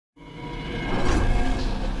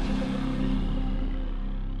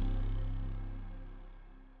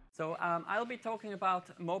So I'll be talking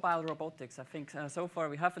about mobile robotics. I think so far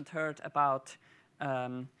we haven't heard about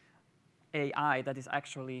AI that is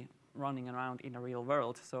actually running around in the real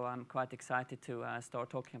world. So I'm quite excited to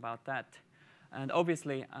start talking about that. And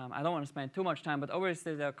obviously, I don't want to spend too much time, but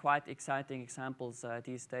obviously there are quite exciting examples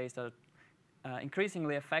these days that are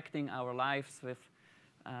increasingly affecting our lives with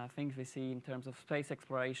things we see in terms of space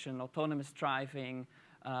exploration, autonomous driving,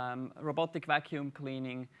 robotic vacuum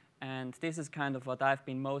cleaning. And this is kind of what I've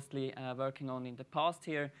been mostly working on in the past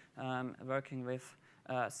here, working with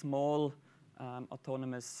small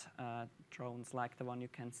autonomous drones like the one you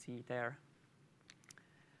can see there.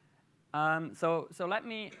 So let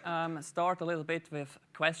me start a little bit with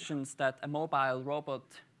questions that a mobile robot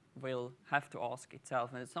will have to ask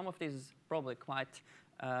itself. And some of these is probably quite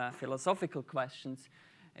philosophical questions.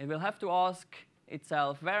 It will have to ask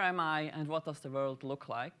itself, where am I and what does the world look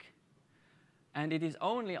like? And it is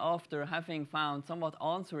only after having found somewhat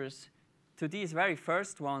answers to these very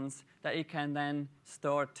first ones that it can then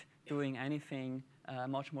start doing anything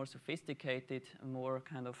much more sophisticated, more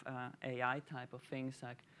kind of AI type of things,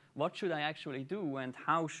 like what should I actually do and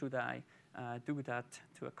how should I do that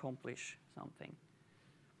to accomplish something.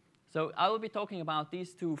 So I will be talking about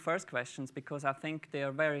these two first questions because I think they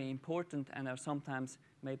are very important and are sometimes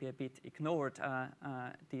maybe a bit ignored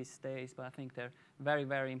these days, but I think they're very,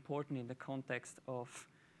 very important in the context of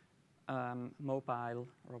mobile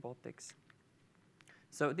robotics.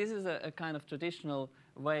 So this is a kind of traditional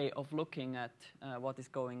way of looking at what is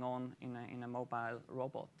going on in a mobile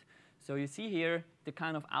robot. So you see here the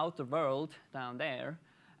kind of outer world down there,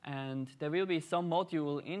 and there will be some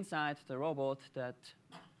module inside the robot that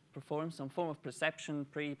performs some form of perception,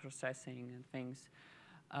 pre-processing and things,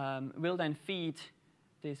 will then feed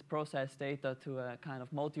this process data to a kind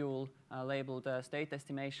of module labeled state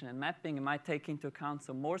estimation and mapping. It might take into account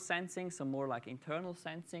some more sensing, some more like internal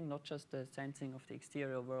sensing, not just the sensing of the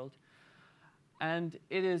exterior world. And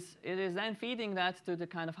it is then feeding that to the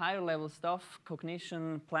kind of higher level stuff,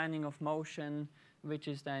 cognition, planning of motion, which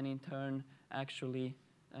is then in turn actually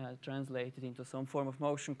translated into some form of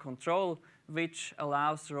motion control, which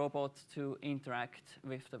allows the robot to interact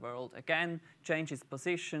with the world. Again, change its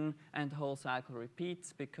position, and the whole cycle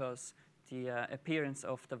repeats because the appearance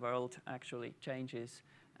of the world actually changes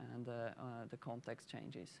and the context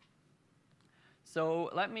changes. So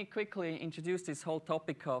let me quickly introduce this whole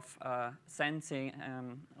topic of sensing,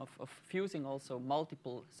 of fusing also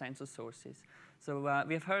multiple sensor sources. So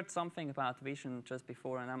we have heard something about vision just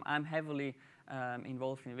before, and I'm heavily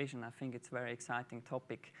involved in vision. I think it's a very exciting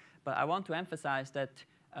topic. But I want to emphasize that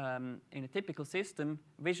in a typical system,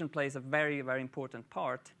 vision plays a very, very important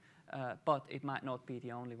part, but it might not be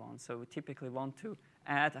the only one. So we typically want to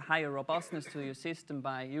add a higher robustness to your system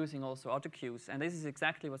by using also other cues. And this is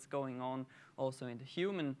exactly what's going on also in the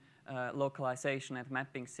human localization and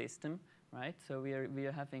mapping system, right? So we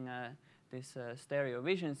are having this stereo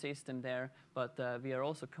vision system there, but we are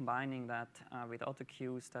also combining that with other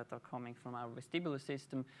cues that are coming from our vestibular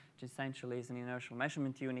system, which essentially is an inertial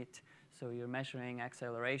measurement unit. So you're measuring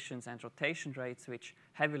accelerations and rotation rates, which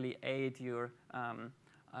heavily aid your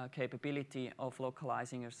capability of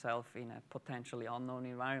localizing yourself in a potentially unknown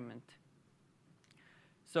environment.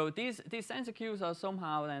 So these sensor cues are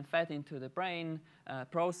somehow then fed into the brain,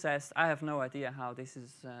 processed. I have no idea how this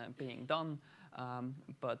is being done,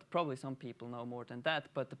 but probably some people know more than that.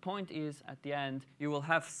 But the point is, at the end, you will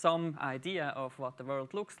have some idea of what the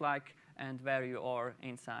world looks like and where you are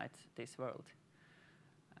inside this world.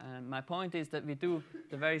 And my point is that we do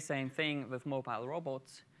the very same thing with mobile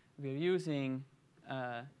robots. We're using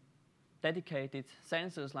dedicated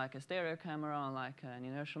sensors like a stereo camera, like an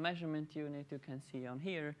inertial measurement unit you can see on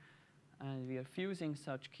here, and we are fusing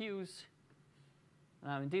such cues.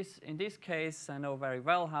 Now in this case, I know very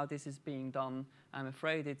well how this is being done. I'm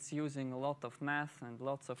afraid it's using a lot of math and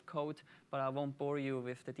lots of code, but I won't bore you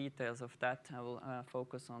with the details of that. I will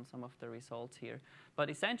focus on some of the results here.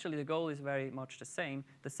 But essentially, the goal is very much the same.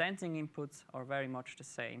 The sensing inputs are very much the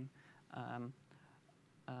same, and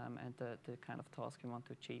the kind of task we want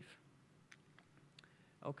to achieve.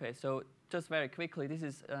 Okay, so just very quickly, this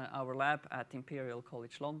is our lab at Imperial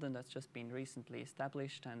College London that's just been recently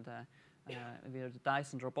established, and we are the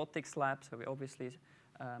Dyson Robotics Lab, so we're obviously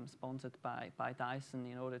sponsored by Dyson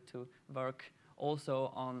in order to work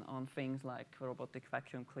also on things like robotic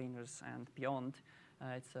vacuum cleaners and beyond.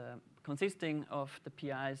 It's consisting of the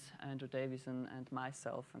PIs, Andrew Davison and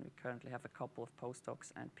myself, and we currently have a couple of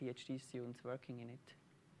postdocs and PhD students working in it.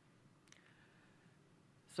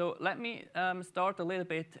 So let me start a little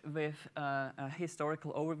bit with a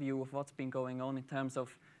historical overview of what's been going on in terms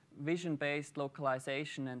of vision-based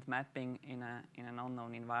localization and mapping in an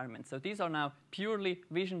unknown environment. So these are now purely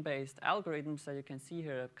vision-based algorithms that you can see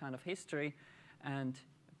here, a kind of history. And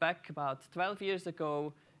back about 12 years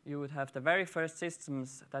ago, you would have the very first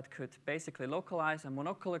systems that could basically localize a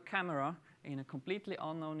monocular camera in a completely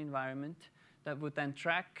unknown environment that would then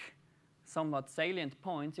track somewhat salient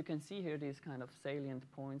points. You can see here these kind of salient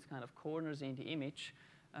points, kind of corners in the image,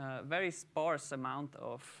 very sparse amount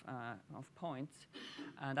of points,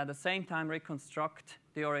 and at the same time reconstruct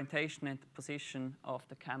the orientation and position of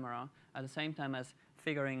the camera at the same time as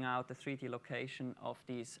figuring out the 3D location of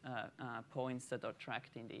these points that are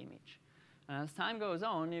tracked in the image. And as time goes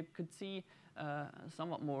on, you could see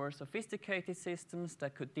somewhat more sophisticated systems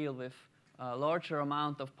that could deal with a larger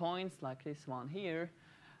amount of points, like this one here,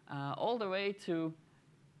 all the way to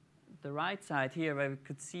the right side here, where we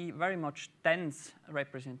could see very much dense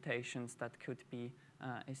representations that could be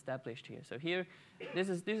established here. So here, this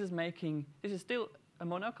is still a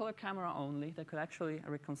monocular camera only that could actually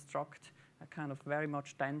reconstruct a kind of very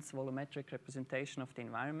much dense volumetric representation of the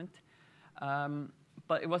environment.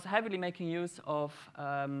 But it was heavily making use of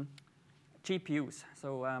GPUs.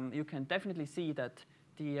 So you can definitely see that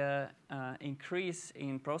the increase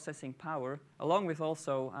in processing power, along with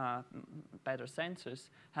also better sensors,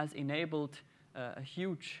 has enabled a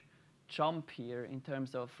huge jump here in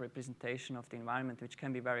terms of representation of the environment, which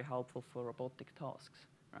can be very helpful for robotic tasks,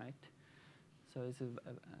 right? So it's a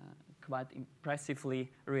quite impressively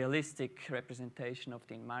realistic representation of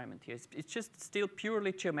the environment here. It's just still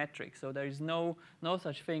purely geometric, so there is no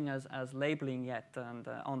such thing as labeling yet and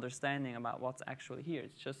understanding about what's actually here.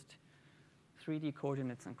 It's just 3D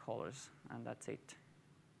coordinates and colors, and that's it.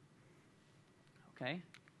 Okay.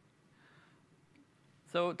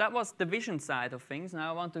 So that was the vision side of things.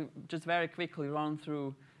 Now I want to just very quickly run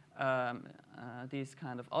through these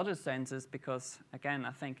kind of other sensors, because again,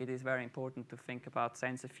 I think it is very important to think about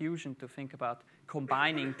sensor fusion, to think about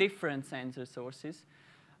combining different sensor sources.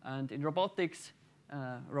 And in robotics,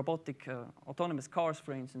 autonomous cars,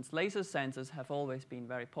 for instance, laser sensors have always been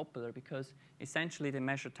very popular because essentially they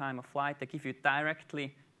measure time of flight. They give you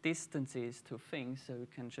directly distances to things, so you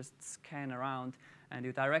can just scan around and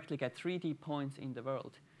you directly get 3D points in the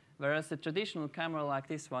world. Whereas a traditional camera like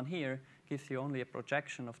this one here gives you only a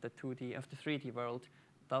projection of the 3D world.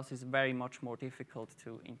 Thus is very much more difficult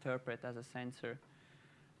to interpret as a sensor.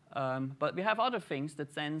 But we have other things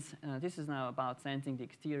that sense. This is now about sensing the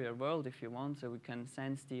exterior world, if you want. So we can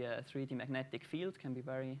sense the 3D magnetic field, can be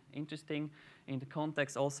very interesting. In the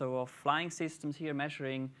context also of flying systems here,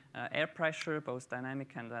 measuring air pressure, both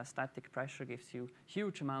dynamic and static pressure, gives you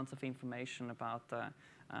huge amounts of information about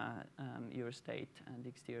your state and the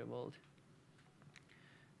exterior world.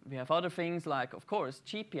 We have other things like, of course,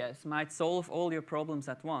 GPS might solve all your problems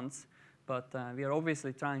at once, but we are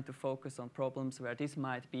obviously trying to focus on problems where this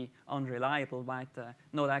might be unreliable, might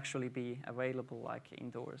not actually be available, like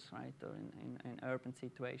indoors, right, or in urban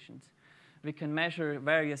situations. We can measure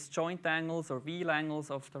various joint angles or wheel angles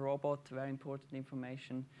of the robot, very important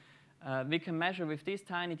information. We can measure with these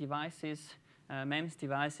tiny devices, MEMS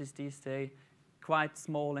devices these days, quite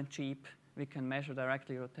small and cheap. We can measure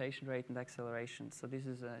directly rotation rate and acceleration. So this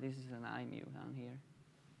is an IMU down here.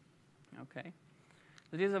 Okay.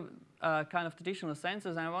 So these are kind of traditional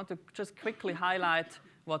sensors, and I want to just quickly highlight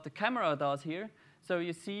what the camera does here. So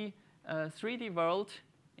you see a 3D world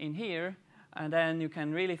in here, and then you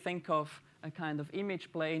can really think of a kind of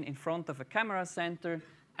image plane in front of a camera center,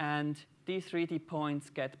 and these 3D points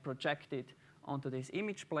get projected onto this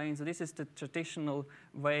image plane. So this is the traditional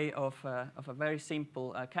way of a very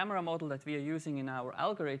simple camera model that we are using in our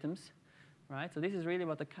algorithms, right? So this is really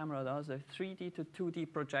what the camera does, a 3D to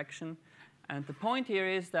 2D projection. And the point here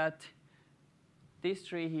is that this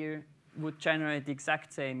tree here would generate the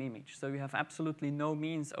exact same image. So we have absolutely no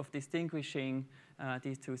means of distinguishing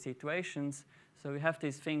these two situations. So we have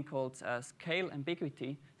this thing called scale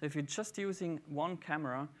ambiguity. So if you're just using one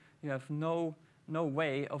camera, you have no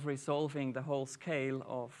way of resolving the whole scale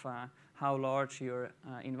of how large your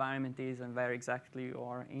environment is and where exactly you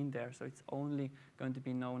are in there. So it's only going to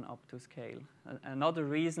be known up to scale. Another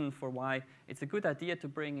reason for why it's a good idea to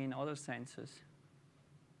bring in other sensors.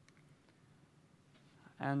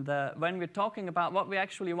 And when we're talking about what we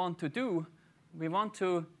actually want to do, we want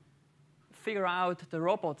to figure out the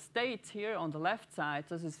robot state here on the left side.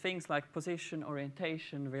 This is things like position,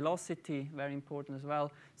 orientation, velocity, very important as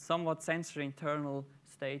well, somewhat sensor internal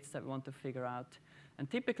states that we want to figure out. And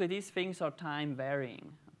typically these things are time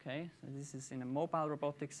varying, okay? So this is in a mobile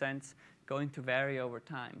robotic sense going to vary over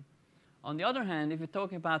time. On the other hand, if you're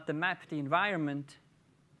talking about the map, the environment,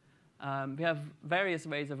 we have various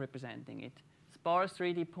ways of representing it. sparse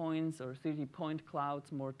 3D points or 3D point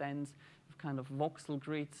clouds, more dense, kind of voxel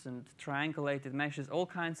grids and triangulated meshes, all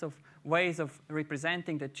kinds of ways of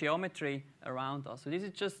representing the geometry around us. So this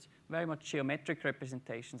is just very much geometric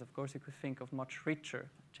representations. Of course, you could think of much richer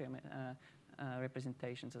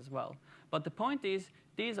representations as well. But the point is,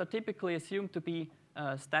 these are typically assumed to be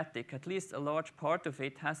static. At least a large part of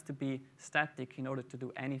it has to be static in order to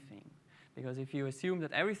do anything. Because if you assume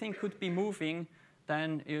that everything could be moving,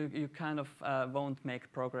 then you kind of won't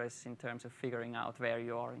make progress in terms of figuring out where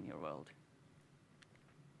you are in your world.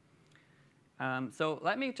 So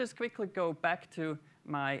let me just quickly go back to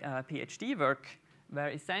my PhD work, where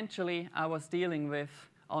essentially I was dealing with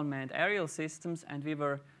unmanned aerial systems, and we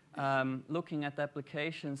were looking at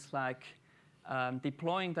applications like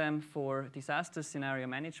deploying them for disaster scenario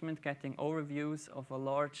management, getting overviews of a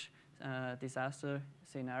large disaster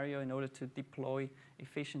scenario in order to deploy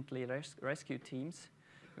efficiently rescue teams.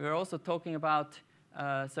 We were also talking about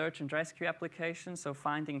search and rescue applications, so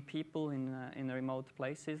finding people in remote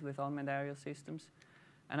places with unmanned aerial systems.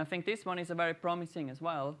 And I think this one is very promising as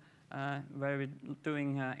well, where we're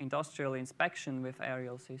doing industrial inspection with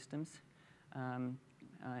aerial systems.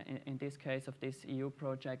 In this case of this EU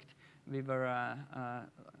project, we were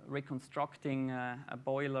reconstructing a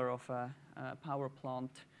boiler of a power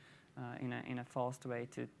plant in a fast way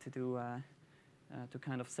to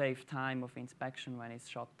kind of save time of inspection when it's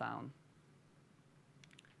shut down.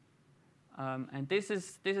 And this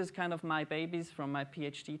is kind of my babies from my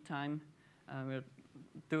PhD time. We're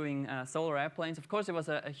doing solar airplanes. Of course, it was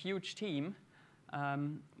a huge team.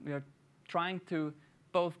 We are trying to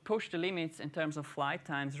both push the limits in terms of flight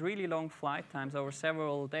times, really long flight times over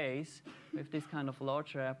several days with this kind of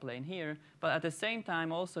larger airplane here, but at the same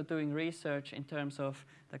time also doing research in terms of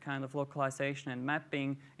the kind of localization and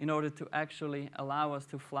mapping in order to actually allow us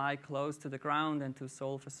to fly close to the ground and to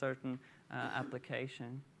solve a certain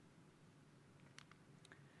application.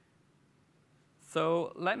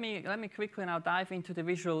 So let me quickly now dive into the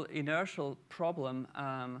visual inertial problem,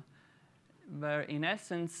 where in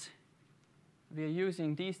essence we are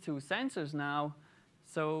using these two sensors now.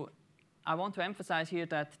 So I want to emphasize here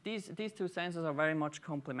that these two sensors are very much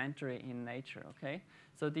complementary in nature. Okay,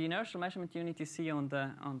 so the inertial measurement unit you see on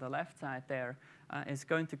the left side there is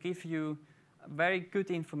going to give you very good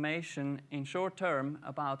information in short term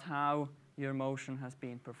about how your motion has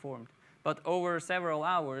been performed. But over several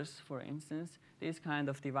hours, for instance, these kind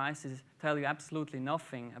of devices tell you absolutely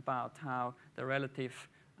nothing about how the relative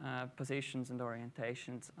positions and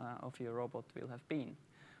orientations of your robot will have been.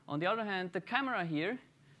 On the other hand, the camera here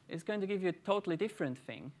is going to give you a totally different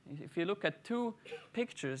thing. If you look at two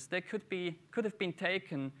pictures, they could have been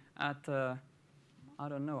taken at, I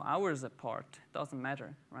don't know, hours apart. Doesn't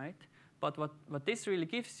matter, right? But what this really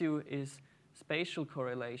gives you is spatial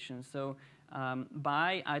correlation. So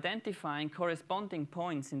by identifying corresponding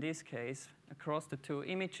points, in this case, across the two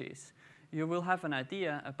images, you will have an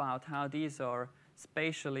idea about how these are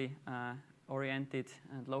spatially oriented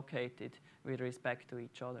and located with respect to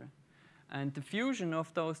each other. And the fusion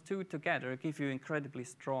of those two together give you incredibly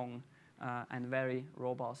strong and very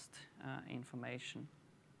robust information.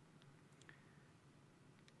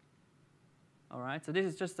 All right, so this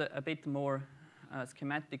is just a bit more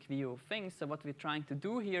schematic view of things. So what we're trying to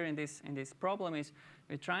do here in this problem is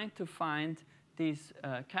we're trying to find these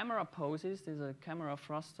camera poses. These are camera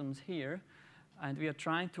frustums here. And we are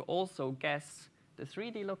trying to also guess the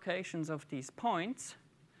 3D locations of these points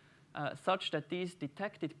such that these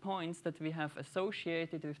detected points that we have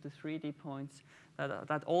associated with the 3D points,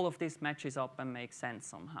 that all of this matches up and makes sense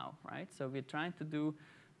somehow, right? So we're trying to do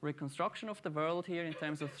reconstruction of the world here in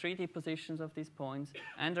terms of 3D positions of these points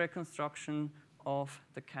and reconstruction of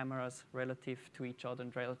the cameras relative to each other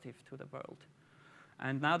and relative to the world.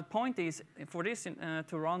 And now the point is, for this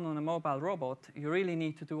to run on a mobile robot, you really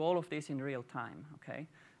need to do all of this in real time, okay?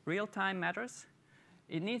 Real time matters.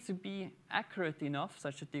 It needs to be accurate enough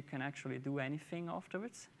such that you can actually do anything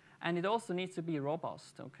afterwards. And it also needs to be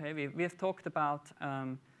robust, okay? We have talked about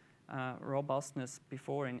robustness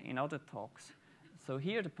before in other talks. So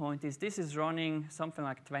here the point is this is running something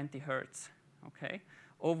like 20 hertz, okay,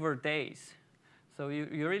 over days. So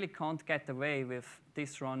you really can't get away with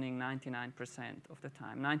this running 99% of the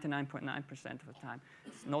time, 99.9% of the time.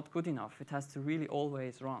 It's not good enough. It has to really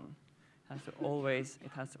always run.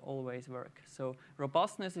 It has to always work. So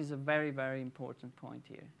robustness is a very, very important point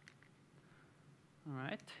here. All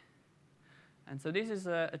right. And so this is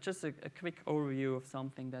just a quick overview of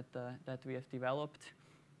something that we have developed.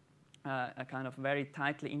 A kind of very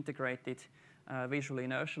tightly integrated visual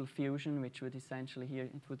inertial fusion, which would essentially here,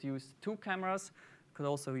 it would use two cameras, could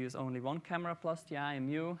also use only one camera plus the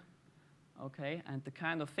IMU. Okay, and the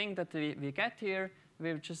kind of thing that we get here,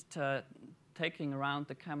 we're just taking around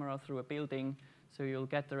the camera through a building, so you'll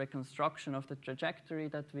get the reconstruction of the trajectory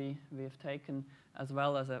that we've taken, as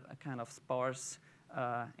well as a kind of sparse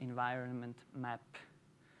environment map.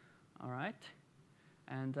 All right,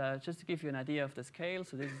 and just to give you an idea of the scale,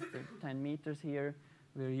 so this is the 10 meters here.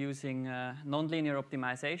 We're using a nonlinear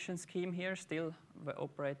optimization scheme here, still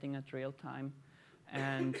operating at real time.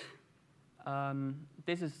 And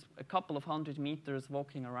this is a couple of 100 meters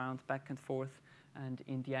walking around back and forth, and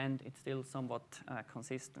in the end, it's still somewhat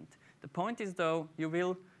consistent. The point is, though, you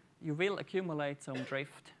will accumulate some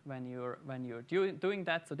drift when you're doing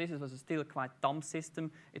that. So this was still a quite dumb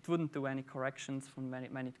system. It wouldn't do any corrections from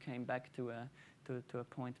when it came back to a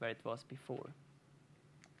point where it was before.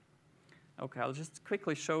 Okay, I'll just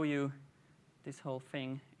quickly show you this whole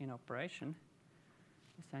thing in operation.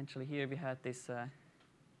 Essentially, here we had this. Oh,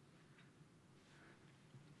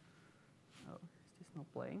 is this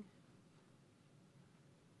not playing?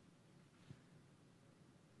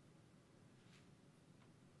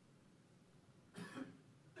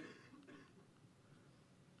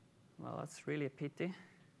 Well, that's really a pity.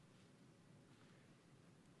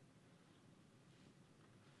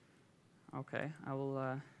 Okay,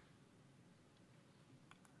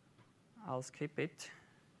 I'll skip it,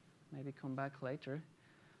 maybe come back later.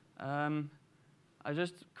 I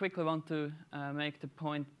just quickly want to make the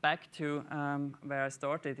point back to where I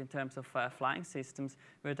started in terms of flying systems.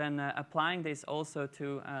 We're then applying this also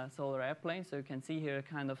to solar airplanes, so you can see here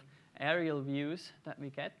kind of aerial views that we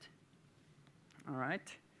get. All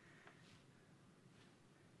right.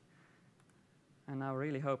 And I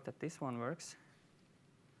really hope that this one works.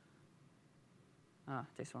 Ah,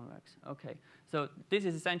 this one works. Okay, so this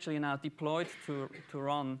is essentially now deployed to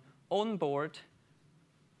run on board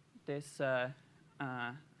this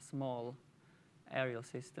small aerial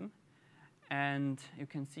system. And you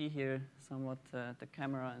can see here somewhat the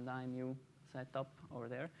camera and IMU set up over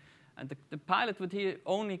there. And the pilot would here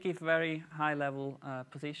only give very high-level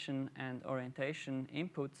position and orientation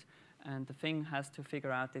inputs, and the thing has to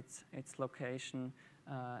figure out its location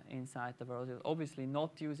inside the world. It's obviously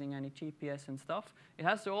not using any GPS and stuff. It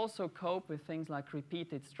has to also cope with things like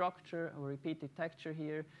repeated structure or repeated texture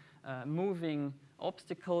here, moving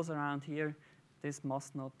obstacles around here. This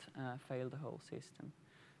must not fail the whole system.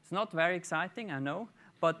 It's not very exciting, I know,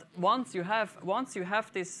 but once you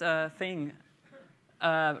have this thing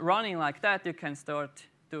running like that, you can start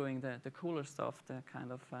doing the cooler stuff, the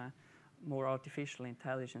kind of more artificial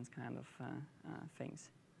intelligence kind of things.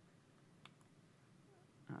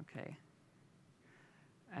 Okay.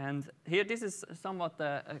 And here, this is somewhat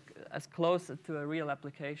as close to a real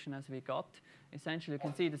application as we got. Essentially, you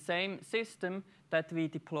can see the same system that we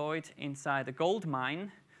deployed inside a gold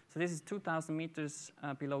mine. So this is 2,000 meters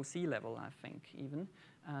below sea level, I think, even.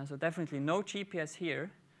 So definitely no GPS here.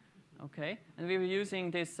 Okay. And we were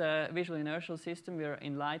using this visual inertial system. We are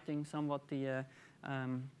enlightening somewhat the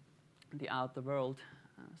outer world.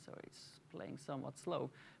 So it's playing somewhat slow.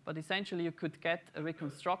 But essentially, you could get a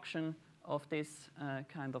reconstruction of this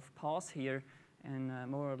kind of path here in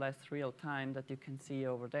more or less real time that you can see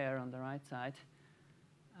over there on the right side,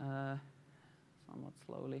 somewhat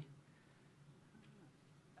slowly.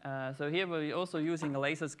 So here we're also using a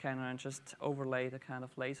laser scanner and just overlay the kind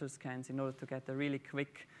of laser scans in order to get a really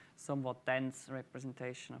quick, somewhat dense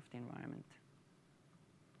representation of the environment.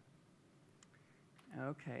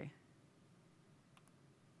 Okay.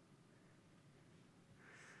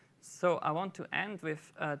 So I want to end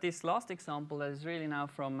with this last example that is really now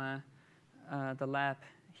from the lab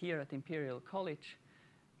here at Imperial College,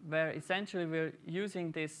 where essentially we're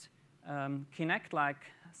using this Kinect-like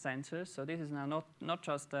sensor. So this is now not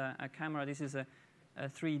just a camera, this is a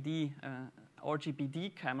 3D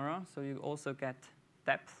RGBD camera, so you also get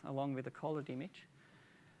depth along with the colored image.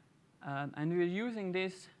 And we're using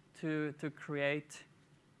this to create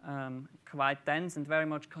quite dense and very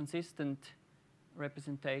much consistent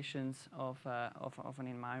representations of an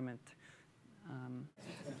environment.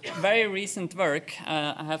 Very recent work,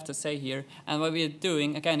 I have to say here. And what we're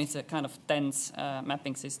doing, again, it's a kind of dense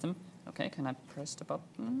mapping system. Okay, can I press the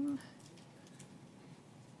button?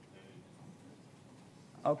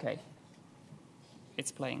 Okay,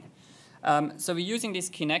 it's playing. So we're using this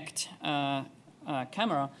Kinect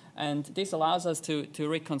camera, and this allows us to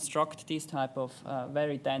reconstruct these type of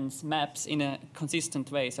very dense maps in a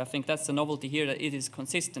consistent way. So I think that's the novelty here, that it is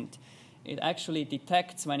consistent. It actually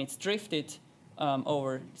detects when it's drifted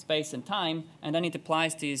over space and time, and then it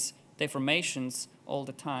applies these deformations all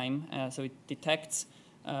the time. So it detects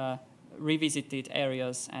revisited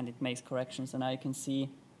areas and it makes corrections. And now you can see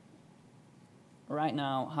right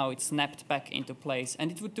now how it's snapped back into place.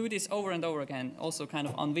 And it would do this over and over again, also kind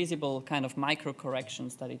of invisible kind of micro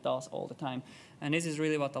corrections that it does all the time. And this is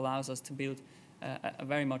really what allows us to build a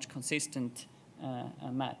very much consistent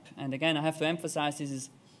map. And again, I have to emphasize this is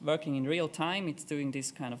working in real time. It's doing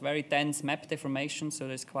this kind of very dense map deformation, so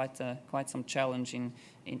there's quite some challenge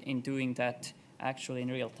in doing that actually in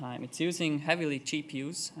real time. It's using heavily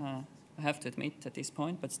GPUs, I have to admit at this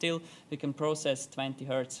point, but still we can process 20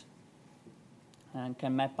 Hertz and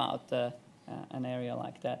can map out an area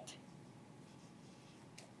like that.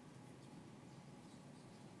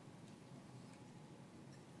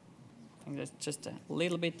 I think that's just a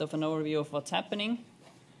little bit of an overview of what's happening.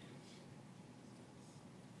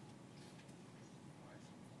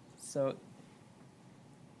 So,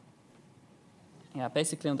 yeah,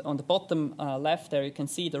 basically on the bottom left there you can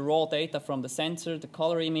see the raw data from the sensor, the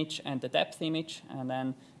color image and the depth image, and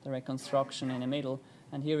then the reconstruction in the middle.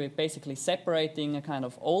 And here we're basically separating a kind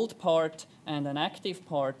of old part and an active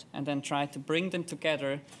part, and then try to bring them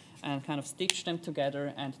together and kind of stitch them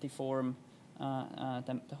together and deform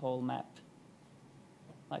the whole map.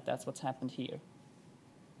 Like that's what's happened here.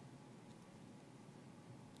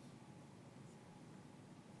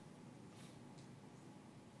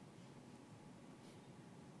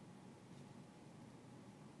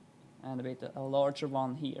 And a bit a larger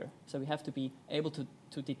one here. So we have to be able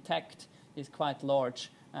to detect these quite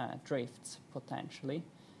large drifts potentially.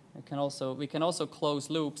 We can also close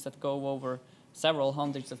loops that go over several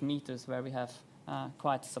hundreds of meters where we have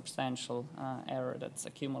quite substantial error that's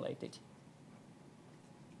accumulated.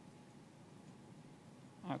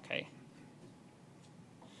 Okay.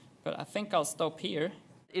 But I think I'll stop here.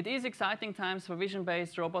 It is exciting times for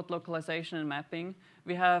vision-based robot localization and mapping.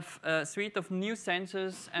 We have a suite of new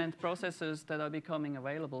sensors and processors that are becoming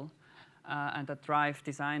available and that drive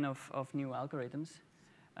design of new algorithms.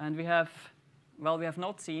 And we have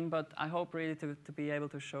not seen, but I hope really to be able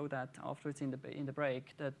to show that afterwards in the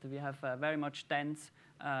break, that we have very much dense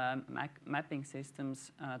mapping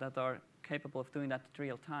systems that are capable of doing that at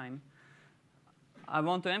real time. I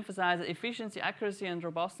want to emphasize that efficiency, accuracy, and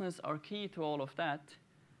robustness are key to all of that,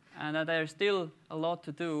 and that there's still a lot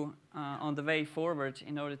to do on the way forward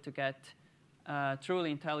in order to get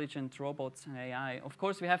truly intelligent robots and AI. Of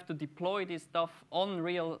course, we have to deploy this stuff on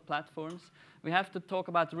real platforms. We have to talk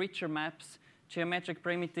about richer maps, geometric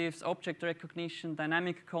primitives, object recognition,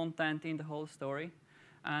 dynamic content in the whole story.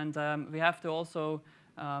 And we have to also,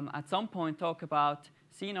 at some point, talk about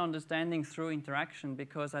scene understanding through interaction,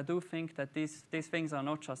 because I do think that these things are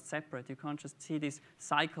not just separate. You can't just see this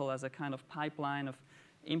cycle as a kind of pipeline of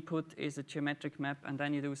input is a geometric map and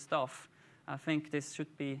then you do stuff. I think this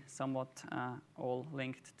should be somewhat all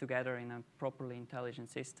linked together in a properly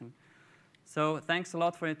intelligent system. So thanks a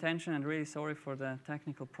lot for your attention, and really sorry for the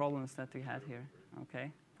technical problems that we had here.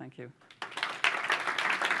 Okay, thank you.